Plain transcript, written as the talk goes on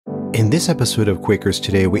In this episode of Quakers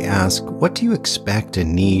Today, we ask, what do you expect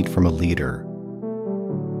and need from a leader?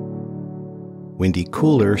 Wendy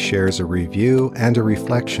Cooler shares a review and a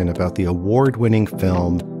reflection about the award-winning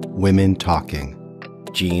film Women Talking.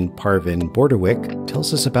 Jean Parvin Borderwick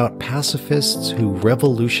tells us about pacifists who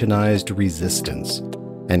revolutionized resistance.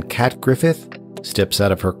 And Kat Griffith steps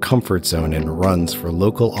out of her comfort zone and runs for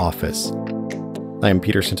local office. I'm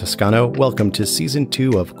Peterson Toscano. Welcome to Season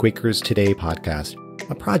 2 of Quakers Today podcast,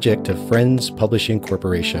 a project of Friends Publishing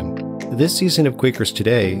Corporation. This season of Quakers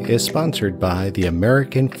Today is sponsored by the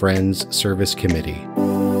American Friends Service Committee.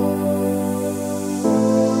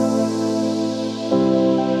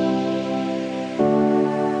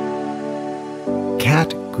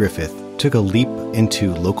 Kat Griffith took a leap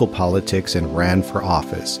into local politics and ran for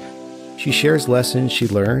office. She shares lessons she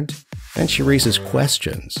learned, and she raises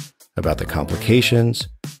questions about the complications,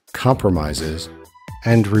 compromises,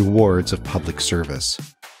 and rewards of public service.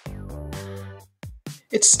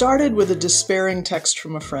 It started with a despairing text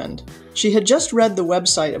from a friend. She had just read the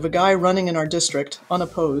website of a guy running in our district,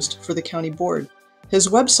 unopposed, for the county board. His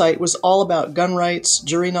website was all about gun rights,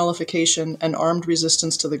 jury nullification, and armed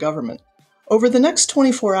resistance to the government. Over the next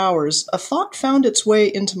 24 hours, a thought found its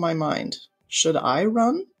way into my mind. Should I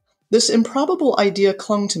run? This improbable idea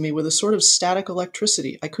clung to me with a sort of static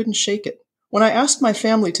electricity. I couldn't shake it. When I asked my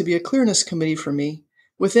family to be a clearness committee for me,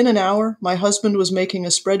 within an hour, my husband was making a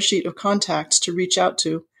spreadsheet of contacts to reach out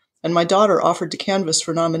to, and my daughter offered to canvass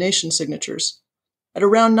for nomination signatures. At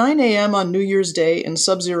around 9 a.m. on New Year's Day in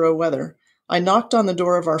sub-zero weather, I knocked on the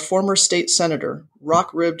door of our former state senator,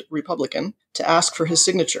 rock-ribbed Republican, to ask for his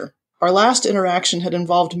signature. Our last interaction had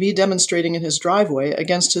involved me demonstrating in his driveway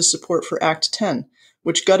against his support for Act 10,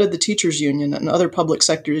 which gutted the teachers' union and other public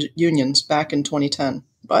sector unions back in 2010.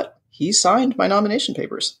 But he signed my nomination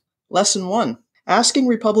papers. Lesson 1. Asking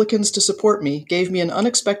Republicans to support me gave me an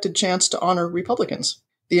unexpected chance to honor Republicans.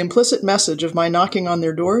 The implicit message of my knocking on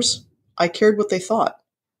their doors: I cared what they thought.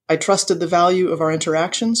 I trusted the value of our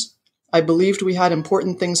interactions. I believed we had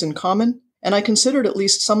important things in common, and I considered at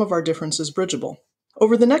least some of our differences bridgeable.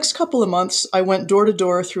 Over the next couple of months, I went door to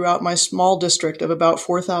door throughout my small district of about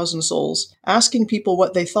 4,000 souls, asking people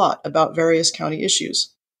what they thought about various county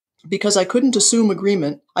issues. Because I couldn't assume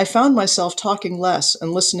agreement, I found myself talking less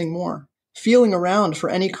and listening more, feeling around for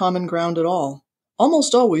any common ground at all.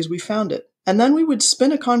 Almost always we found it, and then we would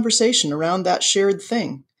spin a conversation around that shared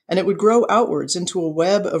thing, and it would grow outwards into a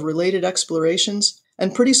web of related explorations,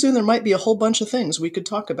 and pretty soon there might be a whole bunch of things we could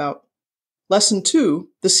talk about. Lesson 2,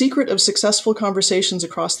 the secret of successful conversations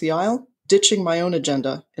across the aisle: ditching my own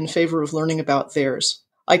agenda in favor of learning about theirs.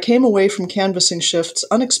 I came away from canvassing shifts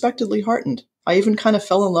unexpectedly heartened. I even kind of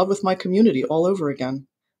fell in love with my community all over again.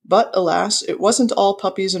 But alas, it wasn't all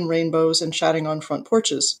puppies and rainbows and chatting on front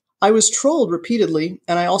porches. I was trolled repeatedly,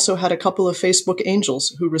 and I also had a couple of Facebook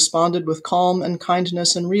angels who responded with calm and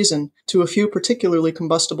kindness and reason to a few particularly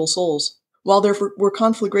combustible souls. While there were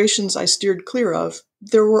conflagrations I steered clear of,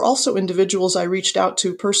 there were also individuals I reached out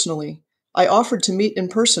to personally. I offered to meet in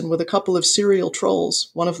person with a couple of serial trolls,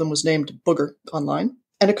 one of them was named Booger online,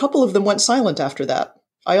 and a couple of them went silent after that.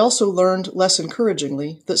 I also learned, less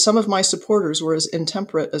encouragingly, that some of my supporters were as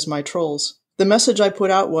intemperate as my trolls. The message I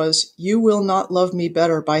put out was, "You will not love me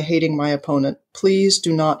better by hating my opponent. Please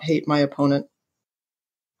do not hate my opponent."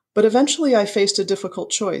 But eventually I faced a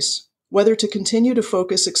difficult choice: whether to continue to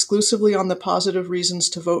focus exclusively on the positive reasons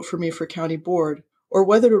to vote for me for county board, or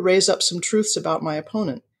whether to raise up some truths about my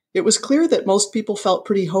opponent. It was clear that most people felt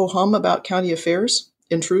pretty ho-hum about county affairs.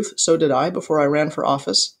 In truth, so did I before I ran for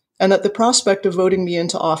office. And that the prospect of voting me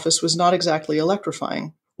into office was not exactly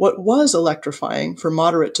electrifying. What was electrifying for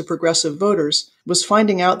moderate to progressive voters was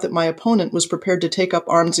finding out that my opponent was prepared to take up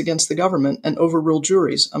arms against the government and overrule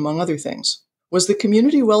juries, among other things. Was the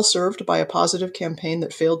community well served by a positive campaign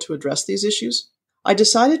that failed to address these issues? I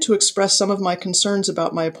decided to express some of my concerns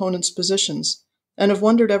about my opponent's positions, and have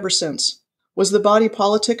wondered ever since. Was the body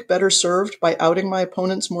politic better served by outing my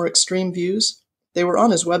opponent's more extreme views? They were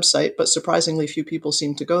on his website, but surprisingly few people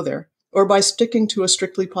seemed to go there. Or by sticking to a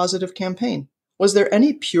strictly positive campaign? Was there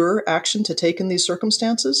any pure action to take in these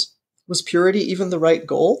circumstances? Was purity even the right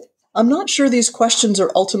goal? I'm not sure these questions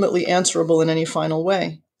are ultimately answerable in any final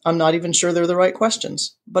way. I'm not even sure they're the right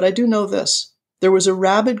questions. But I do know this. There was a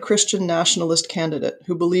rabid Christian nationalist candidate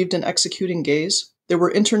who believed in executing gays. There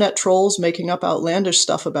were internet trolls making up outlandish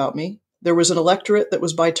stuff about me. There was an electorate that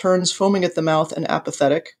was by turns foaming at the mouth and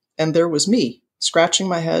apathetic. And there was me, scratching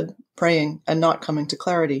my head, praying, and not coming to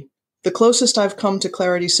clarity. The closest I've come to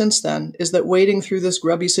clarity since then is that wading through this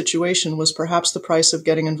grubby situation was perhaps the price of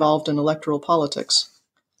getting involved in electoral politics.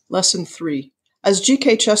 Lesson 3. As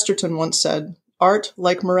G.K. Chesterton once said, Art,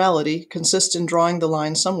 like morality, consists in drawing the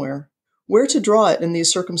line somewhere. Where to draw it in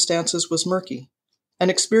these circumstances was murky. And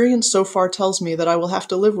experience so far tells me that I will have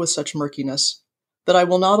to live with such murkiness, that I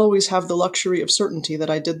will not always have the luxury of certainty that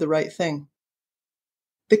I did the right thing.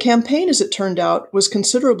 The campaign, as it turned out, was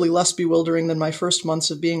considerably less bewildering than my first months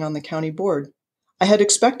of being on the county board. I had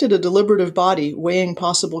expected a deliberative body weighing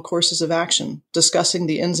possible courses of action, discussing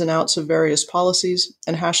the ins and outs of various policies,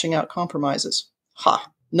 and hashing out compromises.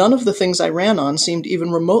 None of the things I ran on seemed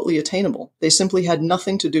even remotely attainable. They simply had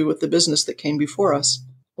nothing to do with the business that came before us.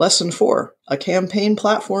 Lesson 4. A campaign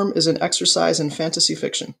platform is an exercise in fantasy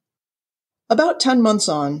fiction. About 10 months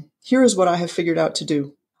on, here is what I have figured out to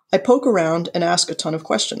do. I poke around and ask a ton of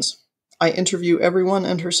questions. I interview everyone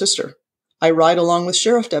and her sister. I ride along with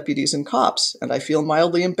sheriff deputies and cops, and I feel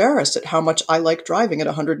mildly embarrassed at how much I like driving at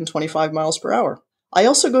 125 miles per hour. I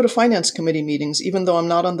also go to finance committee meetings, even though I'm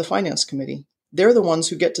not on the finance committee. They're the ones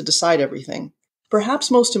who get to decide everything. Perhaps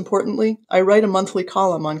most importantly, I write a monthly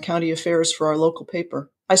column on county affairs for our local paper.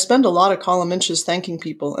 I spend a lot of column inches thanking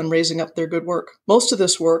people and raising up their good work. Most of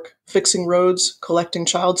this work, fixing roads, collecting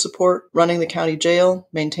child support, running the county jail,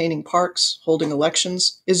 maintaining parks, holding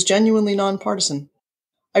elections, is genuinely nonpartisan.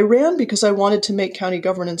 I ran because I wanted to make county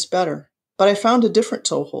governance better, but I found a different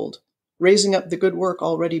toehold, raising up the good work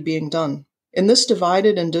already being done. In this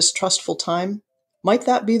divided and distrustful time, might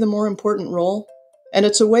that be the more important role? And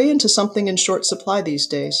it's a way into something in short supply these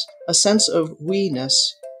days, a sense of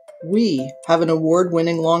we-ness. We have an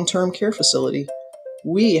award-winning long-term care facility.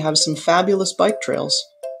 We have some fabulous bike trails.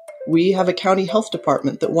 We have a county health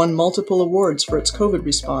department that won multiple awards for its COVID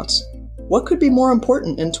response. What could be more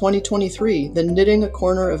important in 2023 than knitting a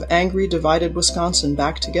corner of angry, divided Wisconsin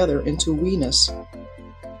back together into we-ness?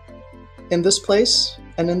 In this place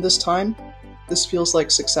and in this time, this feels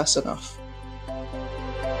like success enough.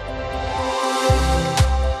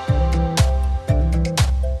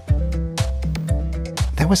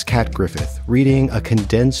 That was Kat Griffith reading a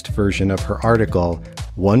condensed version of her article,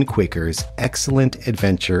 One Quaker's Excellent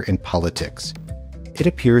Adventure in Politics. It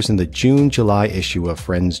appears in the June-July issue of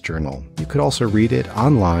Friends Journal. You could also read it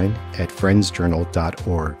online at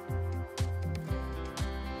friendsjournal.org.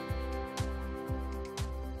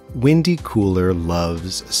 Wendy Cooler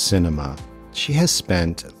loves cinema. She has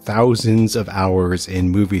spent thousands of hours in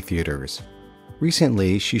movie theaters.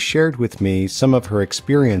 Recently, she shared with me some of her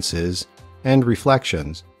experiences and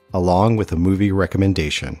reflections, along with a movie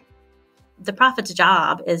recommendation. The prophet's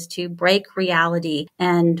job is to break reality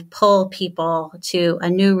and pull people to a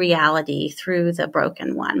new reality through the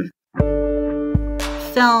broken one.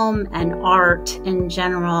 Film and art in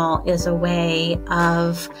general is a way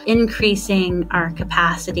of increasing our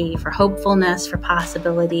capacity for hopefulness, for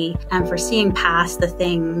possibility, and for seeing past the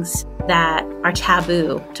things that are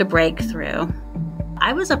taboo to break through.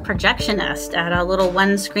 I was a projectionist at a little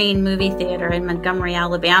one-screen movie theater in Montgomery,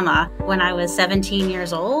 Alabama when I was 17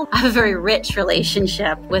 years old. I have a very rich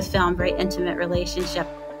relationship with film, very intimate relationship.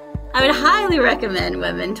 I would highly recommend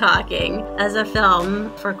Women Talking as a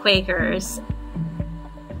film for Quakers.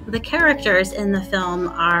 The characters in the film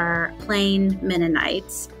are plain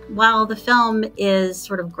Mennonites. While the film is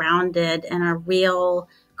sort of grounded in a real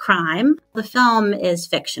crime, the film is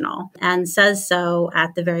fictional and says so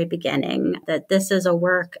at the very beginning, that this is a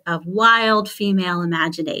work of wild female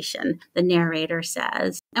imagination, the narrator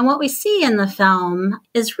says. And what we see in the film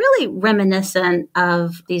is really reminiscent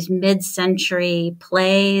of these mid-century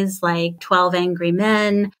plays like 12 Angry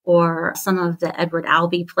Men or some of the Edward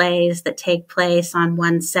Albee plays that take place on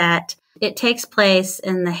one set. It takes place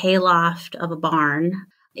in the hayloft of a barn.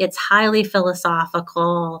 It's highly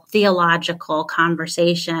philosophical, theological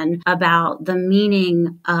conversation about the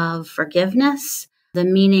meaning of forgiveness, the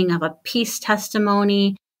meaning of a peace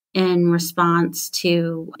testimony in response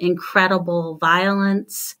to incredible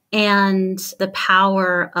violence, and the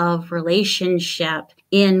power of relationship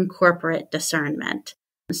in corporate discernment.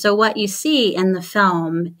 So what you see in the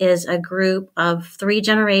film is a group of 3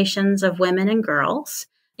 generations of women and girls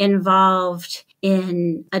involved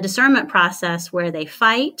in a discernment process where they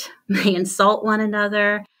fight, they insult one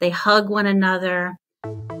another, they hug one another,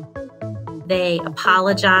 they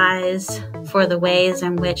apologize for the ways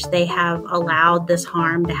in which they have allowed this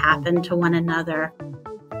harm to happen to one another.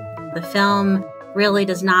 The film really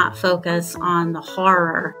does not focus on the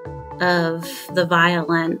horror of the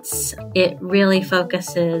violence. It really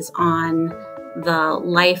focuses on the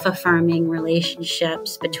life-affirming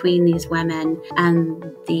relationships between these women and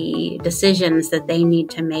the decisions that they need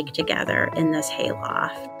to make together in this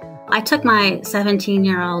hayloft. I took my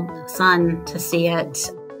 17-year-old son to see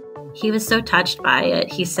it. He was so touched by it.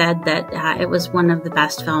 He said that it was one of the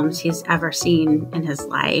best films he's ever seen in his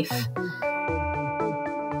life.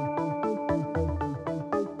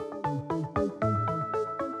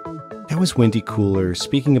 was Wendy Cooler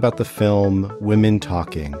speaking about the film Women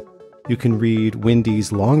Talking. You can read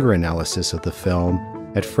Wendy's longer analysis of the film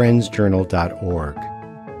at friendsjournal.org.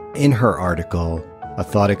 In her article, A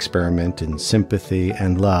Thought Experiment in Sympathy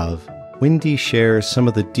and Love, Wendy shares some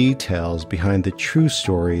of the details behind the true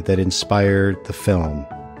story that inspired the film,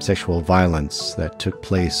 sexual violence that took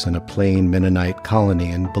place in a plain Mennonite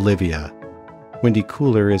colony in Bolivia. Wendy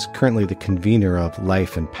Cooler is currently the convener of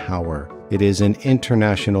Life and Power. It is an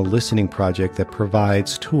international listening project that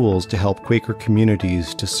provides tools to help Quaker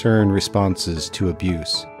communities discern responses to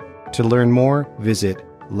abuse. To learn more, visit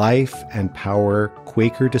Life and Power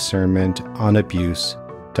Quaker Discernment on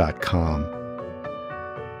Abuse.com.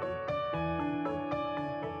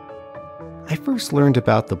 I first learned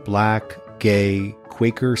about the Black, gay,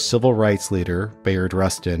 Quaker civil rights leader, Bayard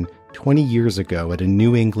Rustin, 20 years ago at a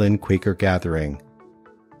New England Quaker gathering.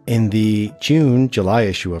 In the June-July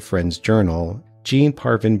issue of Friends Journal, Jean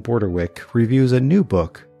Parvin Borderwick reviews a new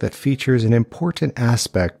book that features an important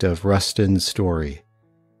aspect of Rustin's story.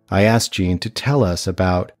 I asked Jean to tell us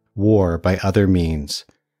about War by Other Means,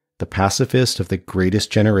 the pacifist of the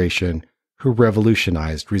greatest generation who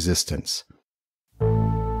revolutionized resistance. There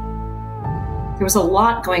was a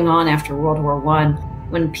lot going on after World War I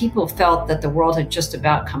when people felt that the world had just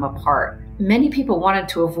about come apart. Many people wanted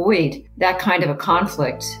to avoid that kind of a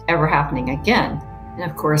conflict ever happening again. And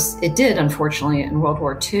of course, it did, unfortunately, in World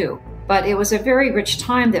War II. But it was a very rich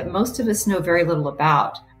time that most of us know very little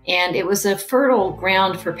about. And it was a fertile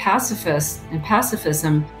ground for pacifists and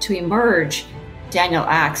pacifism to emerge. Daniel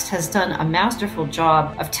Axt has done a masterful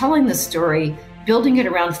job of telling the story, building it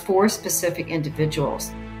around 4 specific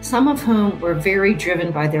individuals, some of whom were very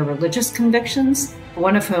driven by their religious convictions,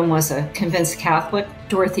 one of whom was a convinced Catholic,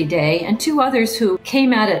 Dorothy Day, and 2 others who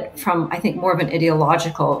came at it from, I think, more of an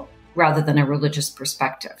ideological rather than a religious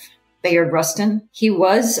perspective. Bayard Rustin, he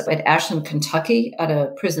was at Ashland, Kentucky, at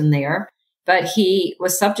a prison there, but he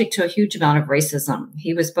was subject to a huge amount of racism.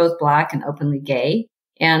 He was both Black and openly gay.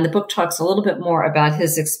 And the book talks a little bit more about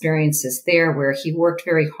his experiences there, where he worked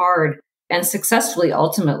very hard and successfully,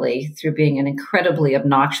 ultimately, through being an incredibly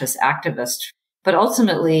obnoxious activist. But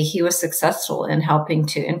ultimately, he was successful in helping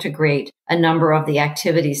to integrate a number of the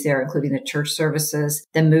activities there, including the church services,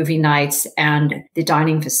 the movie nights, and the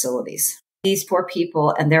dining facilities. These 4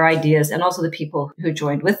 people and their ideas, and also the people who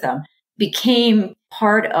joined with them, became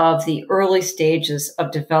part of the early stages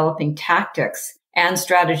of developing tactics and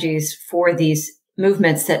strategies for these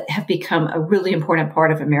movements that have become a really important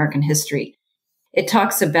part of American history. It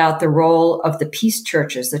talks about the role of the peace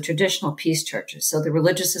churches, the traditional peace churches. So the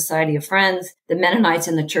Religious Society of Friends, the Mennonites,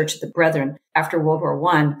 and the Church of the Brethren after World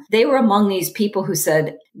War I, they were among these people who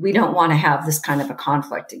said, we don't want to have this kind of a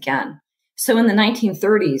conflict again. So in the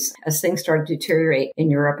 1930s, as things started to deteriorate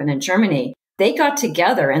in Europe and in Germany, they got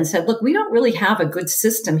together and said, look, we don't really have a good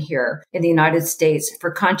system here in the United States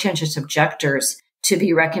for conscientious objectors to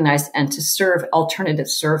be recognized and to serve alternative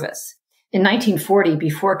service. In 1940,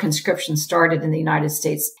 before conscription started in the United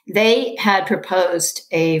States, they had proposed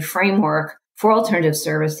a framework for alternative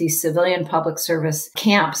service, these civilian public service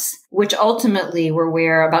camps, which ultimately were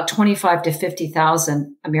where about 25 to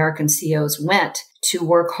 50,000 American COs went to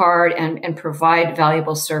work hard and provide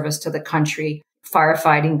valuable service to the country,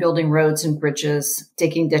 firefighting, building roads and bridges,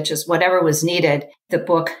 digging ditches, whatever was needed. The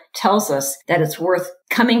book tells us that it's worth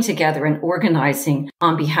coming together and organizing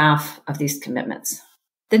on behalf of these commitments.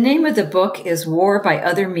 The name of the book is War by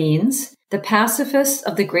Other Means, The Pacifists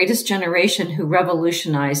of the Greatest Generation Who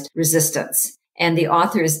Revolutionized Resistance. And the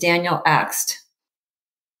author is Daniel Axt.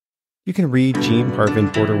 You can read Jean Parvin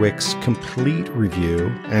Borderwick's complete review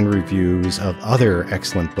and reviews of other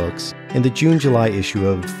excellent books in the June-July issue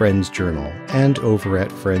of Friends Journal and over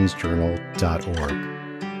at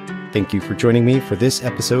friendsjournal.org. Thank you for joining me for this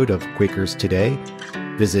episode of Quakers Today.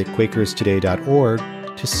 Visit quakerstoday.org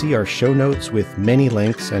to see our show notes with many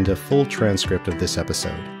links and a full transcript of this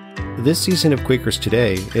episode. This season of Quakers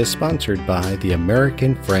Today is sponsored by the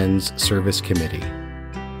American Friends Service Committee.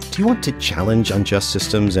 Do you want to challenge unjust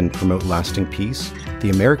systems and promote lasting peace?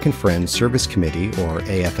 The American Friends Service Committee, or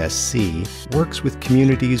AFSC, works with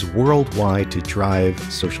communities worldwide to drive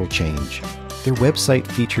social change. Their website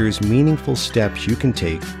features meaningful steps you can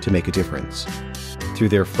take to make a difference. Through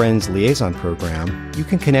their Friends Liaison program, you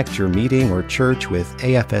can connect your meeting or church with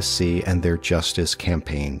AFSC and their justice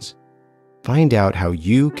campaigns. Find out how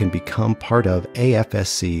you can become part of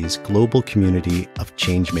AFSC's global community of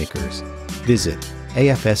changemakers. Visit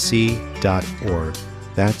afsc.org.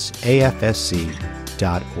 That's afsc.org.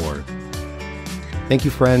 Thank you,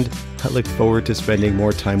 friend. I look forward to spending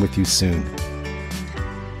more time with you soon.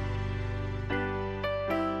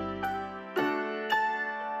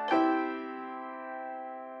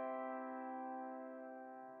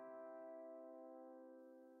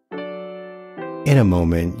 In a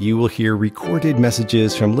moment, you will hear recorded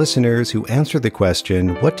messages from listeners who answer the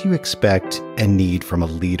question, what do you expect and need from a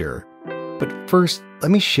leader? But first,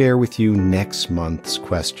 let me share with you next month's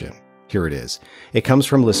question. Here it is. It comes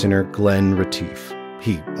from listener Glenn Retief.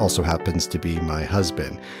 He also happens to be my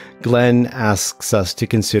husband. Glenn asks us to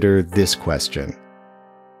consider this question.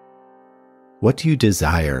 What do you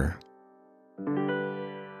desire?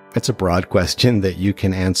 It's a broad question that you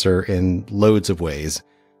can answer in loads of ways.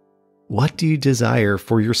 What do you desire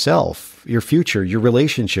for yourself, your future, your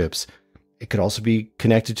relationships? It could also be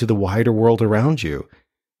connected to the wider world around you.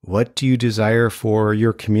 What do you desire for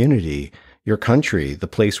your community, your country, the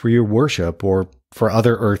place where you worship, or for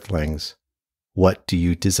other earthlings? What do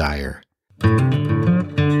you desire?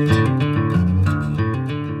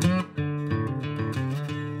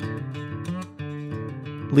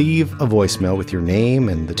 Leave a voicemail with your name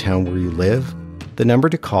and the town where you live. The number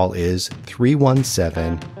to call is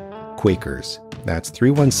 317-Quakers. That's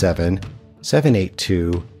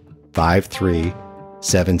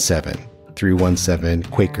 317-782-5377.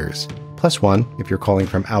 317-Quakers. +1 if you're calling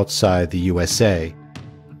from outside the USA.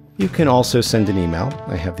 You can also send an email.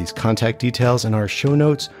 I have these contact details in our show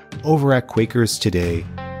notes over at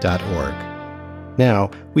quakerstoday.org. Now,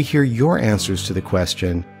 we hear your answers to the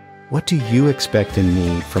question, what do you expect and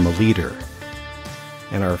need from a leader?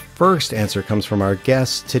 And our first answer comes from our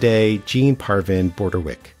guest today, Jean Parvin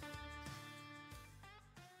Borderwick.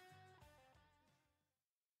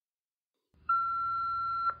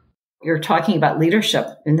 You're talking about leadership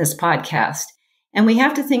in this podcast. And we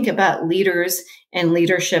have to think about leaders and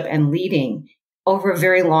leadership and leading over a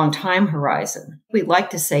very long time horizon. We like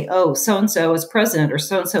to say, oh, so-and-so is president or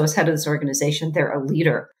so-and-so is head of this organization. They're a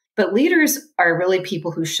leader. But leaders are really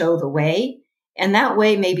people who show the way. And that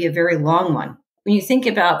way may be a very long one. When you think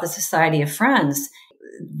about the Society of Friends,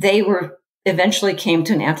 they eventually came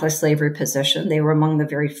to an anti-slavery position. They were among the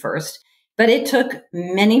very first. But it took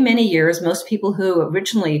many, many years. Most people who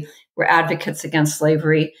originally were advocates against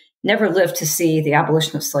slavery never lived to see the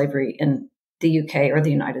abolition of slavery in the UK or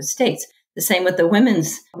the United States. The same with the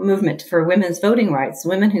women's movement for women's voting rights.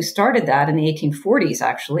 Women who started that in the 1840s,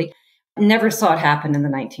 actually, never saw it happen in the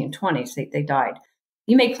 1920s. They died.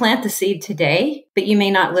 You may plant the seed today, but you may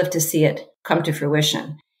not live to see it come to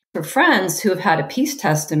fruition. For Friends who have had a peace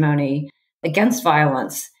testimony against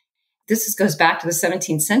violence, this goes back to the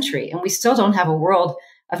 17th century, and we still don't have a world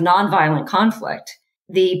of nonviolent conflict.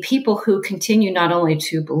 The people who continue not only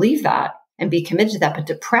to believe that and be committed to that, but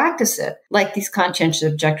to practice it, like these conscientious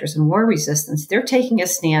objectors in war resistance, they're taking a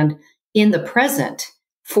stand in the present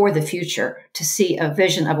for the future to see a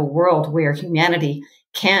vision of a world where humanity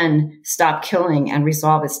can stop killing and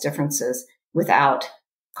resolve its differences without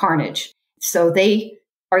carnage. So they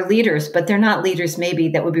are leaders, but they're not leaders maybe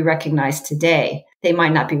that would be recognized today. They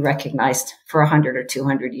might not be recognized for 100 or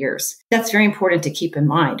 200 years. That's very important to keep in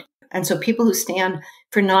mind. And so people who stand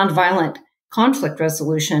for nonviolent conflict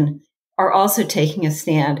resolution are also taking a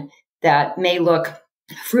stand that may look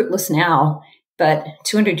fruitless now, but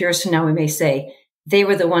 200 years from now, we may say they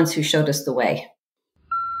were the ones who showed us the way.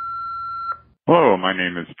 Hello, my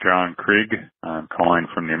name is John Krieg. I'm calling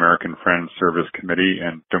from the American Friends Service Committee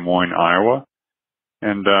in Des Moines, Iowa,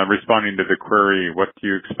 and responding to the query, what do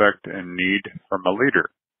you expect and need from a leader?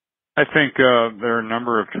 I think there are a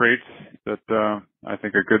number of traits that I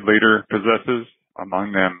think a good leader possesses.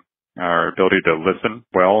 Among them, our ability to listen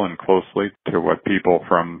well and closely to what people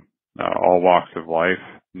from all walks of life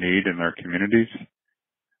need in their communities.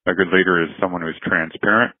 A good leader is someone who's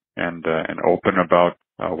transparent and open about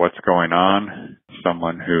what's going on.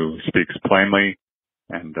 Someone who speaks plainly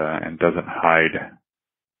and doesn't hide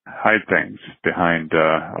things behind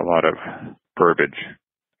a lot of verbiage.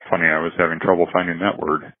 Funny, I was having trouble finding that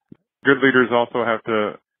word. Good leaders also have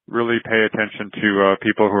to really pay attention to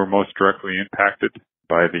people who are most directly impacted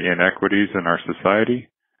by the inequities in our society.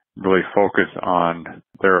 Really focus on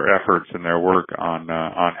their efforts and their work on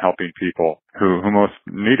helping people who most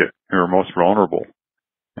need it, who are most vulnerable.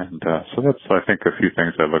 And so that's, I think, a few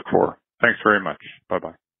things I look for. Thanks very much.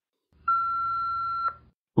 Bye-bye.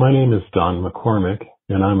 My name is Don McCormick,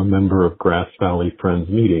 and I'm a member of Grass Valley Friends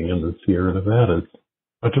Meeting in the Sierra Nevadas.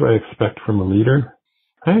 What do I expect from a leader?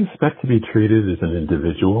 I expect to be treated as an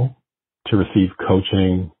individual, to receive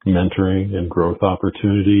coaching, mentoring, and growth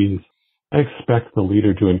opportunities. I expect the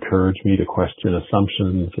leader to encourage me to question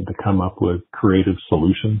assumptions and to come up with creative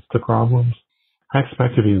solutions to problems. I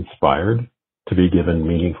expect to be inspired, to be given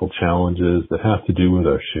meaningful challenges that have to do with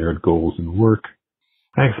our shared goals and work.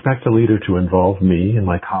 I expect a leader to involve me and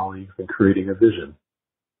my colleagues in creating a vision,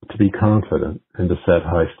 to be confident, and to set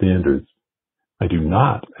high standards. I do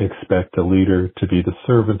not expect a leader to be the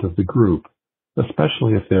servant of the group,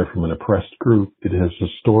 Especially if they're from an oppressed group, it has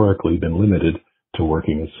historically been limited to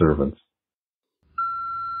working as servants.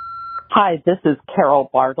 Hi, this is Carol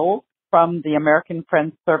Bartles from the American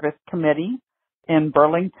Friends Service Committee in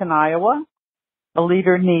Burlington, Iowa. A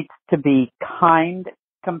leader needs to be kind,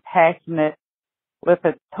 compassionate, with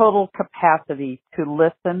a total capacity to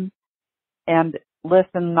listen, and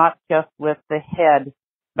listen not just with the head,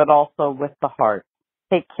 but also with the heart.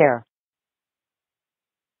 Take care.